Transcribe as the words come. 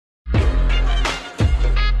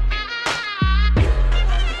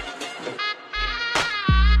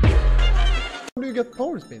do you get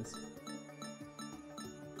power spins?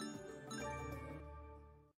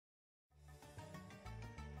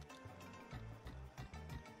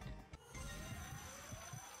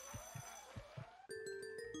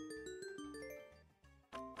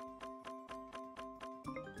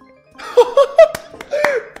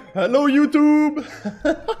 Hello YouTube!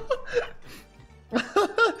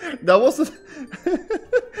 That wasn't...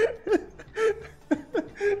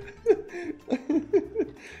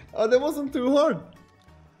 Oh, that wasn't too hard.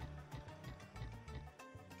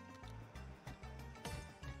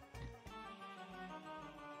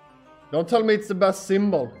 Don't tell me it's the best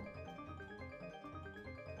symbol.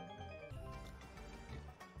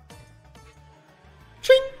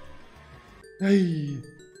 Ching! Hey.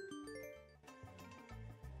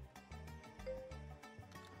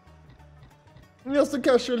 Just a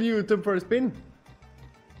casual YouTube for a spin.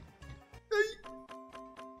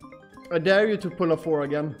 I dare you to pull a 4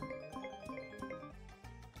 again.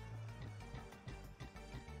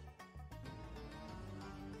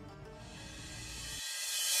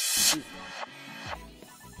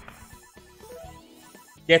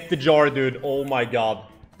 Get the jar, dude. Oh my god.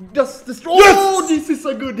 Just destroy. Yes! Oh, this is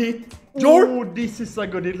a good hit. Jar? Oh, this is a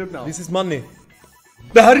good hit. Look now. This is money.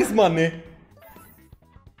 That is money.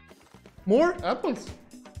 More apples.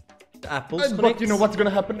 The apples But you know what's gonna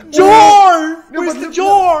happen? Jar! No, Where's but the look,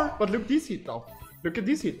 jar? But look this hit now. Look at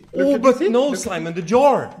this hit. Oh, at but this hit. no, Look at Simon, the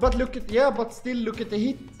jar. But look at, yeah, but still look at the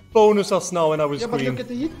hit. Bonus us now and I will Yeah, scream. but look at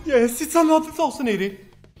the hit. Yes, it's another 1080.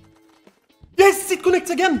 Yes, it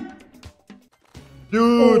connects again.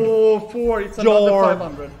 Dude. Oh, 4, it's Jar. another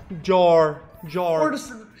 500. Jar. Or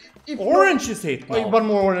if Orange is hit now. Wait, one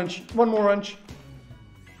more orange. One more orange.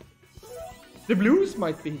 The blues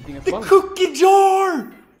might be hitting as The well. cookie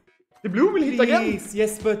jar. The blue will hit again.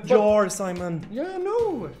 Yes, but jar, Simon. Yeah,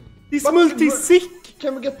 no. This But- multi-sick.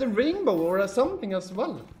 Can we get the rainbow or something as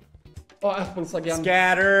well? Oh, apples again.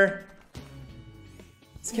 Scatter.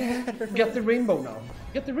 Scatter. Get the rainbow now.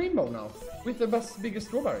 Get the rainbow now. With the biggest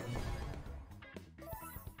strawberry.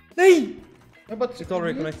 Hey! Yeah, but It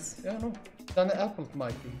already connects. Yeah, no. Then the apples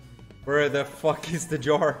might be. Where the fuck is the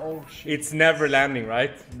jar? Oh, shit. It's never landing,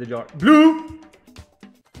 right? The jar. Blue!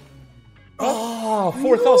 Oh,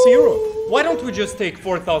 4,000 euro. Why don't we just take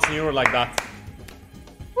 4,000 euro like that?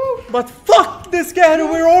 But fuck the scatter,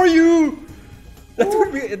 where are you? That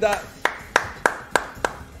would be that.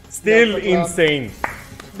 Still insane.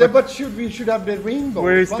 But we should have the rainbow.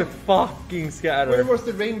 Where is What? the fucking Where scatter? was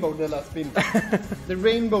the rainbow the last spin? The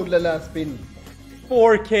rainbow the last spin.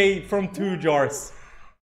 4K from 2 jars.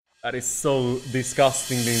 That is so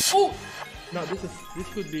disgustingly. Oh! No, this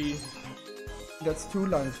could be. That's 2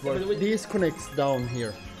 lines worth. wait. This connects down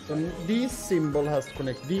here. So this symbol has to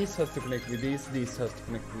connect. This has to connect with this. This has to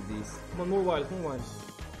connect with this. Come on, more wild, more wild.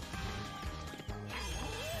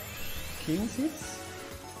 King's hits?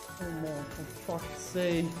 Come on, for fuck's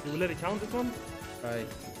sake. You will let it count this one? Right,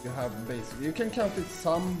 you have basically. You can count it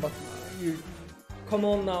some, but you. Come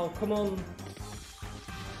on now, come on.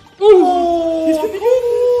 Oh! This could be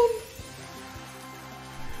good.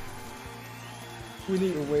 We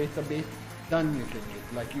need to wait a bit. Then you click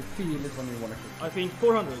it. Like you feel it when you want to click I think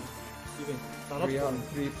 400. You think? No, it. not 300,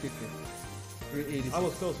 350, 380. I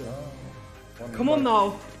was closer. One Come on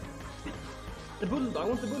more. now. The bulldog. I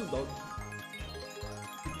want the bulldog.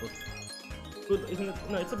 Isn't it?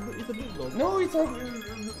 No, it's a bulldog. No, it's a. What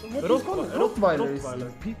is it called? Rottweiler. Rottweiler.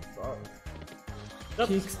 Rottweiler. Pizza. That's,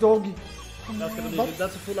 Kicks dog. that's gonna be. But-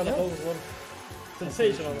 That's a full yeah. one.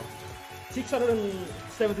 Sensational.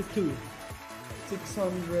 672.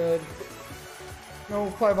 600. No,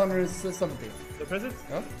 570. The present?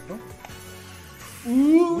 Yeah? No?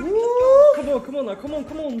 Come on now, come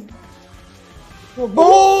on. Oh,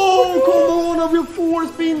 come on! Of your 4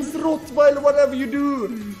 spins, Rottweiler, whatever you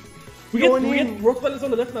do! We get Rottweilers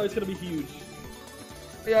on the left now, it's gonna be huge.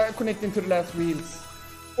 Yeah, connecting to the last wheels.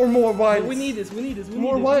 Or more wilds. We need this.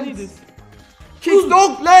 More We wilds. need this. Kicks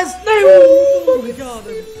dog, last! Oh my god.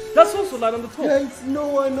 That's also line on the top. Yeah, it's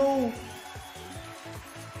no, I know.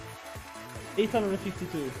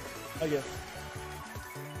 852, I guess.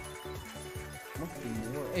 Must be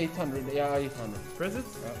more. 800, yeah, 800. Press it?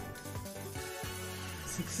 Yeah.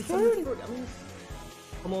 600.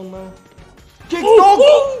 Come on now. Kicks dog!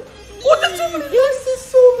 Oh, that's so many! Yes, there's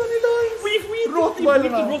so many lines! We Rottweiler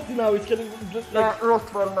need now. the Rottweiler now. It's gonna just like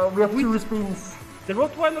Rottweiler now, we have 2 spins. the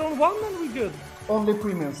Rottweiler on one and we're good. Only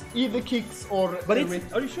premiums. Either kicks or... But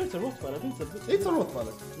it's, are you sure it's a Rottweiler? I think It's a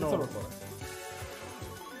Rottweiler. No. It's a Rottweiler.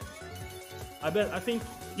 I think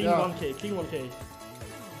King Yeah. 1k, King 1k.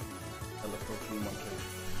 Let's go King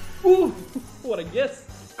 1K. Ooh, what a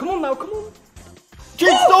guess. Come on now, come on.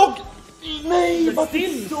 Kicks dog! Nej, But but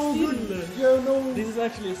still, it's so still. good. Yeah, no. This is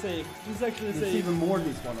actually a save. This is actually a It's save. even more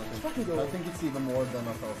this one, I think. Fucking go. I think it's even more than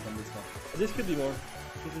 1,000 this one. This could be more.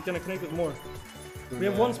 This is gonna connect with more. We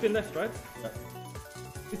have one spin left, right? Yeah.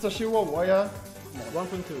 It's a Chihuahua, yeah?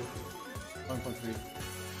 1.2. 1.3.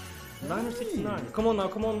 9 or 69. Come on now,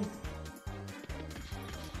 come on.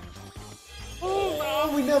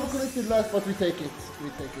 Oh, we never connected last, but we take it. We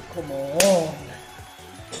take it. Come on.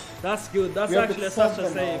 That's good. That's We have actually to such a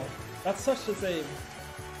seven save. now. That's such a save.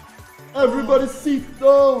 Everybody sit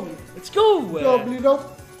down. Let's go! Double it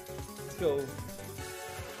up. Let's go.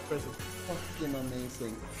 Impressive. Fucking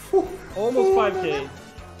amazing. Almost 5k.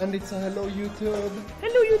 And it's a hello YouTube.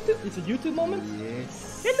 Hello YouTube. It's a YouTube moment.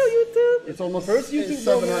 Yes. Hello YouTube. It's almost First YouTube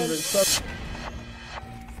 700.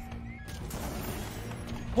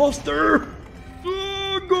 Poster!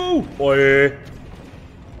 Go! Boy!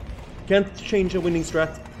 Can't change a winning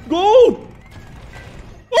strat. Go!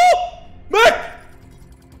 Oh! Back!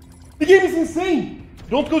 The game is insane!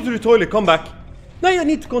 Don't go to the toilet, come back. No, I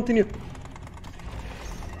need to continue.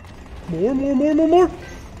 More.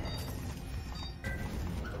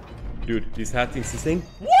 Dude, this hat is insane.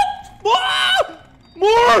 What?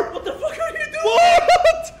 More! What the fuck are you doing?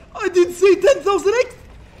 What? I didn't say 10,000x!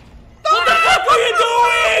 What the fuck are you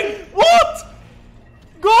doing? What?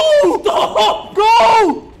 Go! Stop!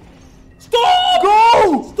 Go! Stop!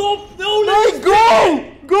 Go! Stop! No, Hey, go!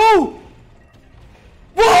 Go!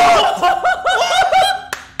 What?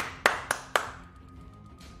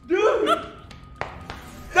 Dude!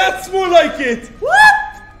 That's more like it! What?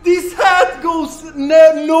 This hat goes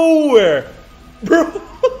nowhere! Bro!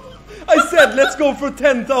 I said let's go for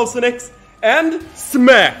 10,000x and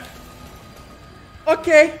smack!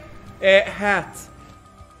 Okay. Hat.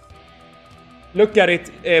 Look at it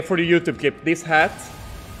for the YouTube clip. This hat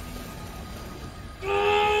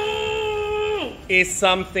is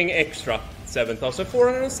something extra.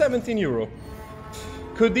 7,417 euro.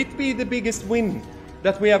 Could it be the biggest win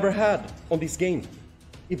that we ever had on this game?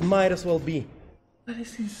 It might as well be. That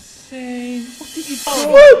is insane. What did you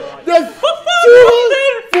What? That's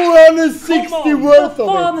 460 worth of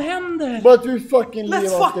Vad it. hände? But we fucking leave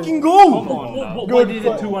Let's after. fucking go! Why Good did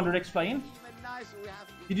the fight. 200x fly in?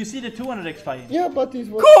 Did you see the 200x fly in? Yeah, but it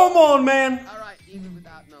was. Come on, man!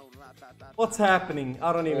 What's happening?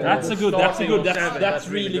 I don't even That's know. a good, that's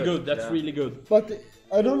really good, that's really good. But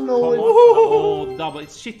I don't know if. Oh, double,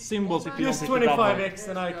 it's shit symbols if you Just don't hit the double. 25x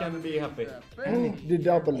and I can be happy. The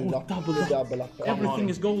double it up. double the up. double up. Everything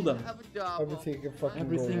is golden. Everything is fucking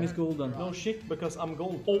Everything is golden. No shit, because I'm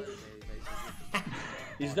gold.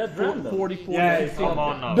 Is that random? 44. Yeah, come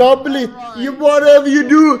on now. Double it. You whatever you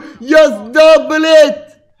do, just double it.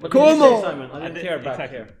 Come on. Simon, I didn't care back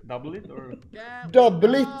here. Double it or?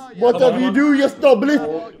 Double it. Whatever you do, just double it.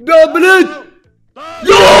 Double it.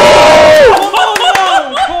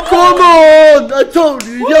 Come on! I told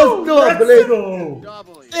you, just double it.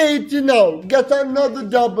 80 now. Get another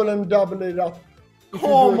double and double it up. If you do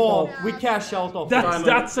Come it on! now. We cash out of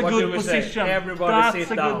That's a What good do we say? position. Everybody That's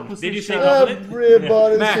sit a down. good position. Did you say double it?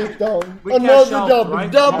 Everybody Mac, sit down. we cash Another out, double.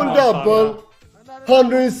 right? Double, Come on, double.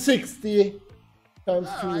 160 times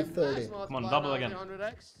 230. Come on, double again.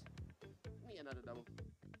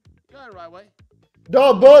 Going right way.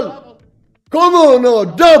 Double. Come on now.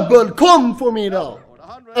 Double. Come for me now.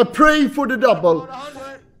 I pray for the double.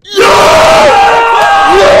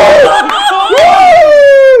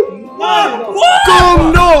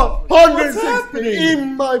 Come now. 160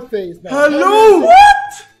 in my face now. Hello?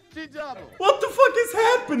 What? Double. What the fuck is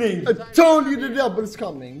happening? I told you the double's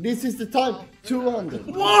coming. This is the time. 200.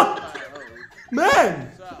 What?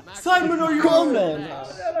 Man! Simon, are you Come on.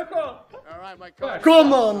 All right, my coach.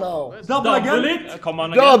 Come on now. Double Double again? it. Come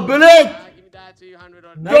on again. Double it. Give me that 200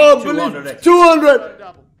 on Double 200. it. 200.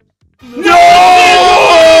 double. No!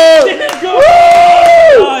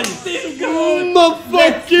 Nice. My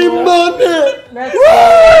fucking money.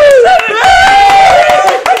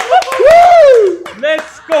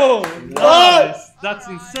 Let's go. Nice. That's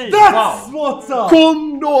insane. That's what's up!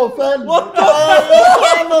 Kom då fan. What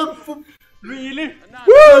the Really?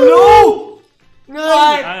 Hello?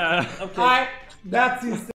 Nej. Okay. That's insane.